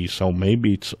tree, so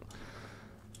maybe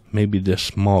the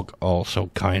smog also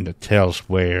kind of tells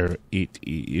where it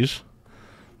is,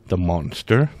 the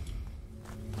monster.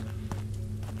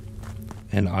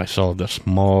 And I saw the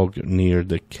smog near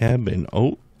the cabin.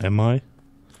 Oh, am I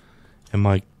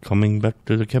coming back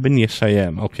to the cabin? Yes, I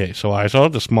am. Okay, so I saw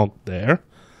the smog there.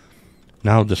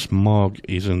 Now the smog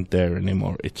isn't there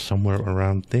anymore. It's somewhere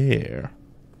around there.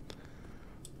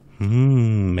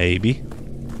 Maybe.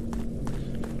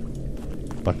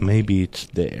 But maybe it's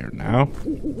there now.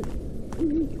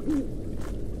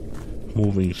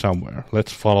 Moving somewhere.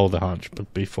 Let's follow the hunch.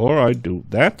 But before I do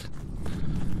that,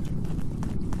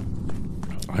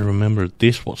 I remember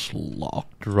this was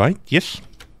locked, right? Yes.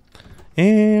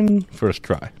 And first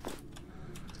try.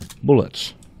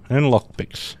 Bullets. And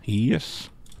lockpicks.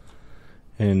 Yes.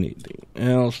 Anything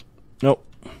else? Nope.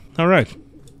 Alright.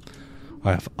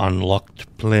 I have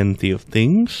unlocked plenty of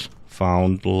things.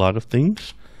 Found a lot of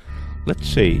things. Let's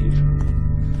save.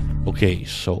 Okay,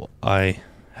 so I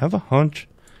have a hunch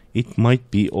it might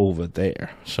be over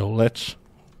there. So let's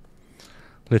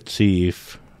see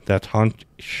if that hunch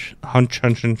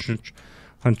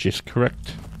is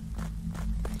correct.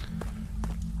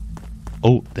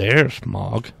 Oh, there's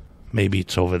smog. Maybe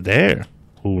it's over there.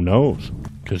 Who knows?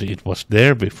 Because it was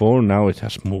there before, now it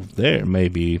has moved there.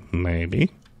 Maybe.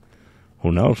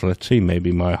 Who knows? Let's see.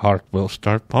 Maybe my heart will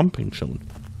start pumping soon.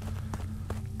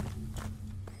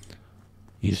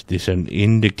 Is this an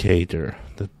indicator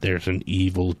that there's an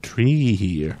evil tree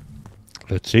here?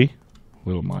 Let's see.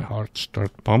 Will my heart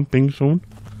start pumping soon?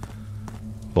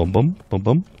 Bum bum, bum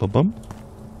bum, bum bum.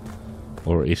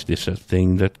 Or is this a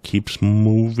thing that keeps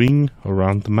moving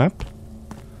around the map?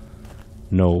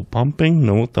 No pumping,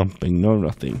 no thumping, no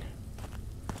nothing.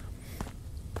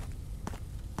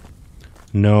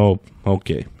 No,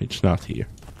 okay, it's not here.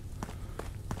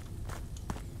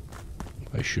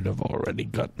 I should have already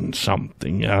gotten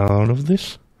something out of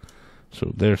this.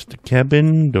 So there's the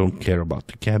cabin. Don't care about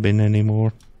the cabin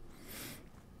anymore.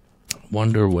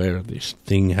 Wonder where this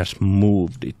thing has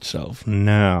moved itself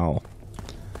now.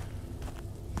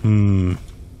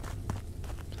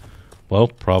 Well,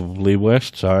 probably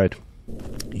west side.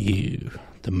 Ew,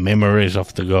 the memories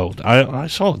of the goat. I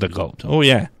saw the goat. Oh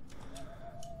yeah.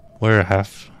 Where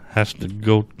has the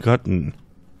goat gotten?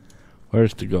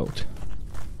 Where's the goat?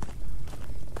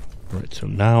 Right, so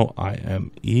now I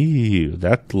am... Ew,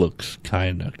 that looks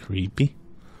kinda creepy.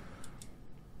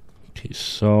 Okay,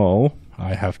 so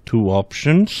I have two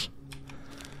options.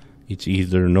 It's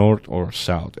either north or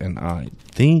south, and I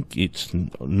think it's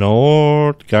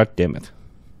north. God damn it.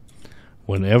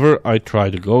 Whenever I try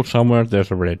to go somewhere,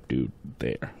 there's a red dude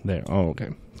there. There, oh, okay.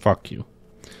 Fuck you.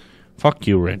 Fuck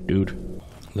you, red dude.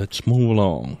 Let's move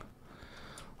along.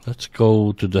 Let's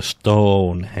go to the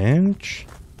Stonehenge.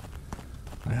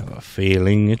 I have a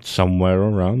feeling it's somewhere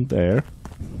around there.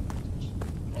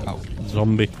 Oh,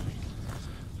 zombie.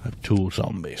 I have two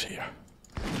zombies here.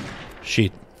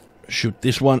 Shit. Shoot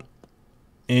this one.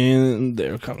 And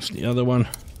there comes the other one.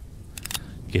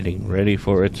 Getting ready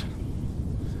for it.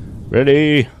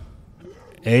 Ready.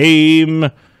 Aim.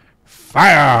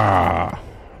 Fire.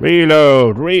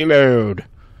 Reload. Reload.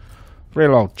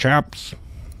 Reload, chaps.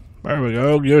 There we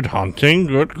go. Good hunting.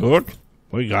 Good, good.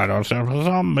 We got ourselves a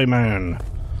zombie man.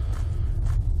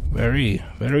 Very,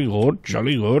 very good.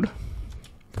 Jolly good.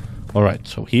 Alright,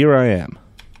 so here I am.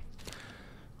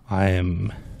 I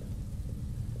am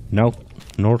now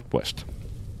northwest.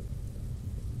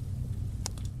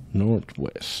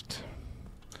 Northwest.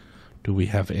 Do we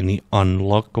have any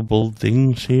unlockable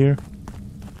things here?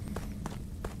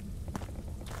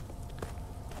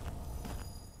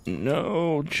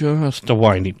 No, just a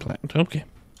whiny plant. Okay.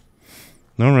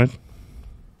 Alright.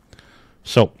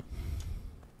 So.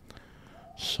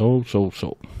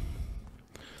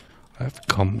 I've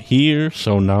come here,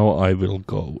 so now I will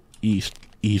go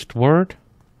eastward.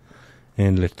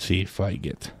 And let's see if I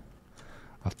get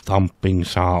a thumping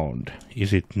sound.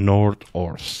 Is it north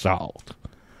or south?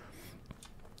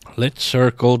 Let's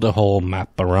circle the whole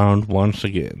map around once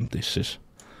again. This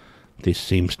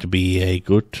seems to be a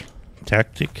good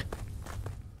tactic.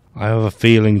 I have a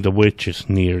feeling the witch is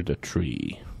near the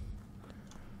tree.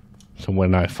 So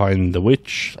when I find the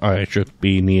witch, I should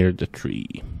be near the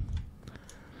tree.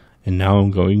 And now I'm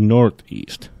going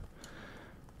northeast.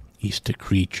 Is the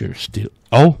creature still...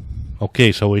 Oh!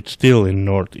 Okay, so it's still in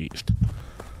northeast.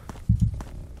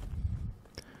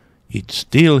 It's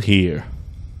still here.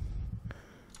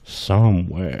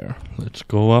 Somewhere. Let's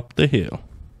go up the hill.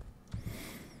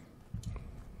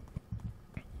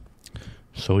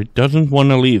 So it doesn't want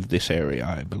to leave this area,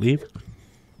 I believe.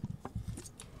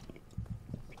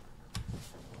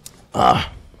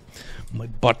 Ah, my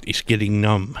butt is getting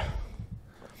numb.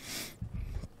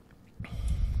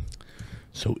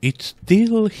 So it's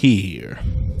still here.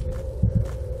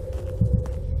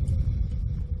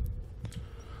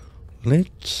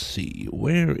 Let's see,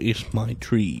 where is my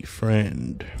tree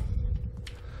friend?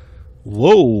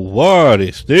 Whoa, what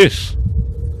is this?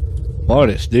 What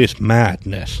is this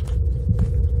madness?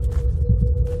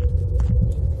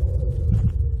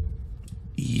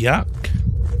 Yuck.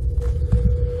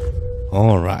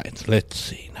 Alright, let's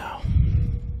see now.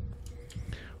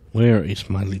 Where is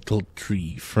my little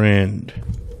tree friend?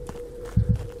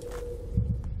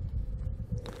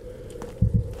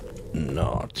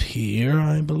 Not here,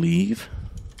 I believe.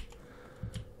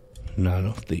 None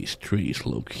of these trees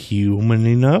look human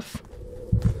enough.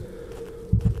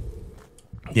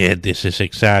 Yeah, this is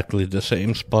exactly the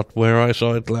same spot where I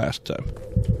saw it last time.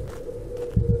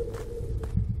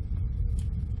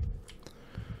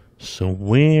 So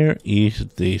where is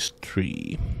this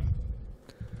tree?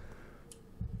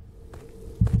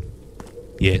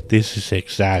 Yeah, this is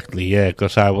exactly, yeah,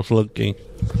 because I was looking.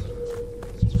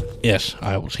 Yes,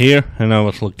 I was here and I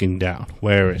was looking down.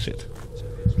 Where is it?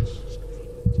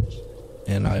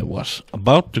 And I was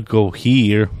about to go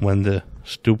here when the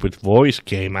stupid voice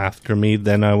came after me.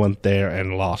 Then I went there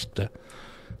and lost it.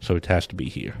 So it has to be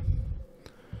here.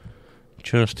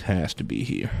 Just has to be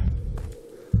here.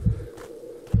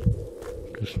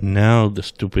 Because now the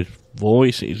stupid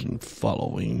voice isn't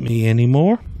following me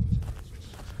anymore.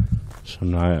 So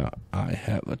now I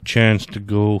have a chance to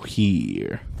go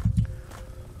here.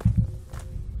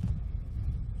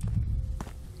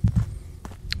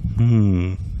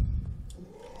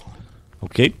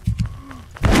 Okay.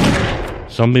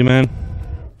 Zombie man,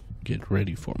 get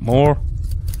ready for more.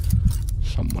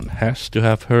 Someone has to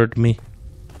have heard me.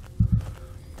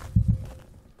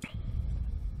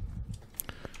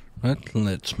 But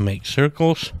let's make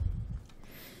circles.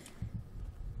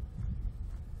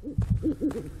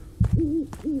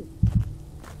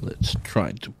 Let's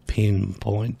try to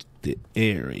pinpoint the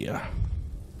area.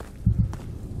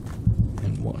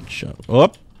 And watch out.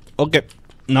 Oh, okay.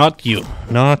 Not you.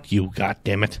 Not you,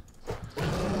 goddammit.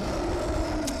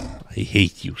 I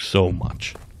hate you so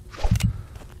much.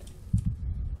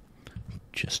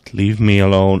 Just leave me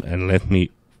alone and let me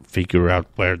figure out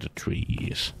where the tree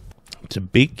is. It's a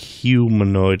big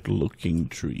humanoid looking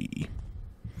tree.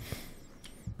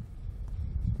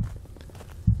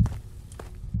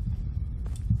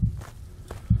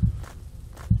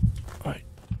 I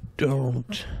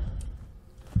don't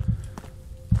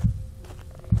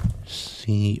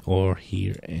see or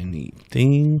hear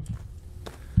anything.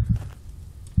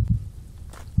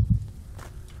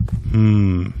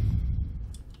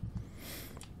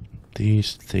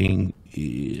 This thing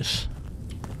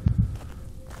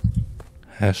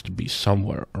has to be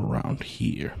somewhere around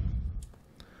here.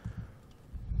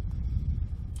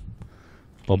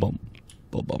 Bum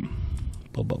bum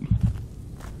bum.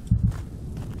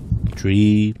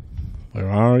 Tree, where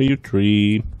are you,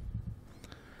 tree?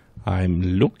 I'm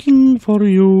looking for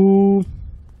you.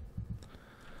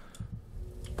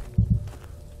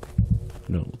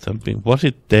 No, something. Was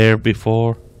it there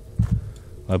before?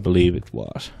 I believe it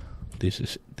was. This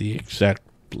is the exact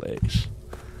place.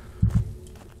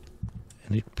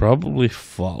 And it probably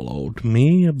followed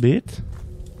me a bit.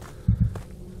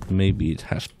 Maybe it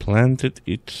has planted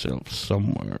itself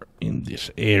somewhere in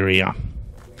this area.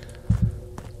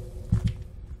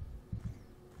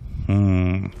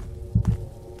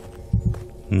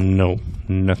 No,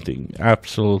 nothing.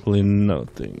 Absolutely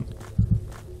nothing.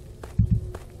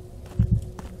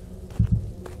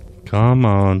 Come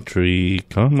on, tree,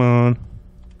 come on.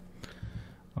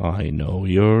 I know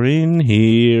you're in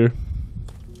here.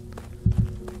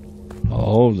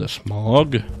 Oh, the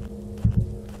smog.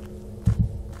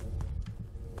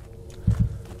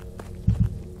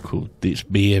 Could this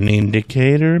be an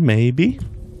indicator, maybe?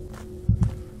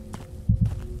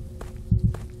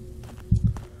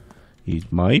 It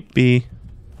might be.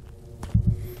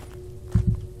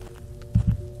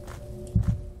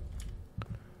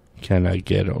 Can I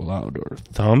get a louder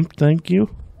thump, thank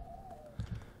you?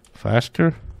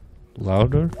 Faster?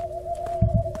 Louder?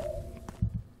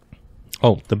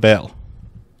 Oh, the bell.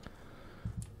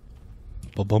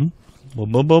 Bum bum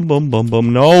bum bum bum bum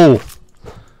bum. No!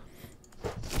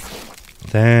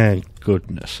 Thank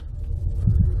goodness.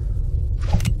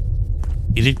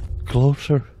 Is it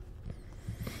closer?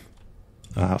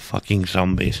 Ah, fucking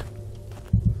zombies.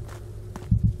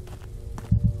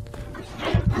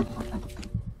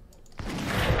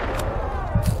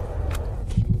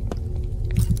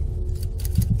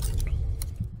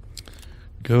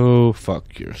 Go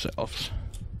fuck yourselves.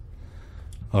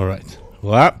 Alright.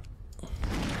 What?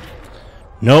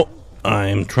 No,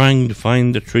 I'm trying to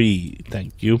find the tree.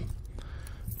 Thank you.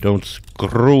 Don't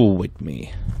screw with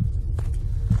me.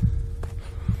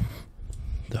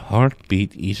 The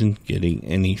heartbeat isn't getting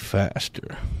any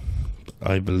faster.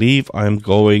 I believe I'm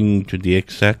going to the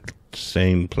exact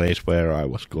same place where I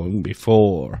was going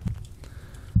before.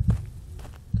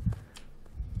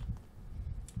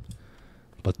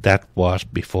 But that was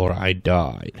before I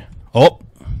died. Oh!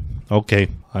 Okay,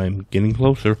 I'm getting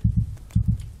closer.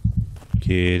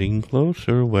 Getting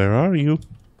closer. Where are you?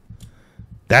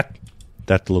 That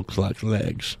looks like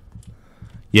legs.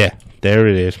 Yeah, there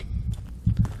it is.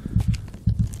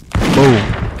 Boom.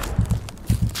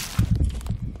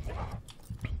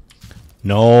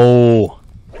 No.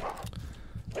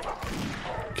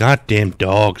 Goddamn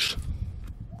dogs.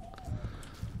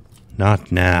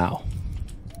 Not now.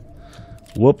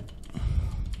 Whoop.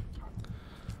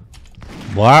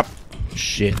 Whop.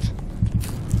 Shit.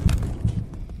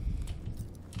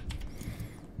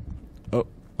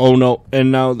 Oh no,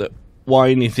 and now the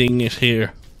whiny thing is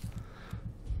here.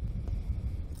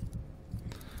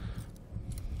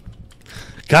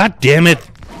 God damn it!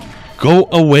 Go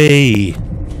away!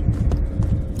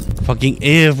 Fucking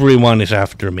everyone is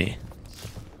after me.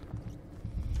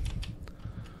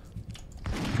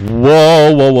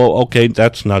 Whoa, whoa, whoa. Okay,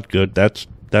 that's not good. That's,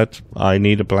 I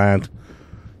need a plant.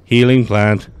 Healing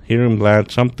plant.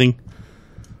 Something.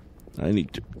 I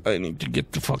need to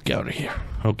get the fuck out of here.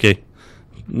 Okay.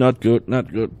 Not good.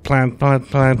 Plant.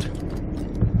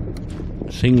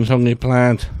 Sing-songy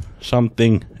plant.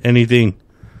 Something. Anything.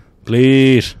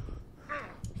 Please.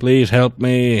 Please help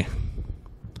me.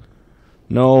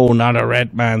 No, not a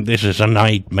red man. This is a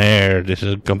nightmare. This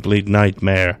is a complete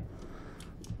nightmare.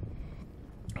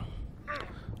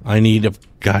 I need a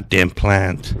goddamn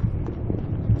plant.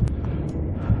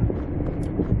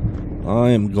 I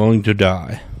am going to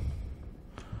die.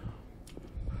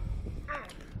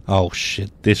 Oh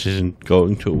shit, this isn't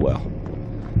going too well.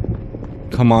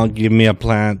 Come on, give me a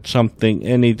plant, something,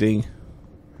 anything.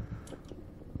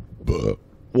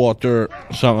 Water,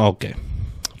 some, okay.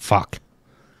 Fuck.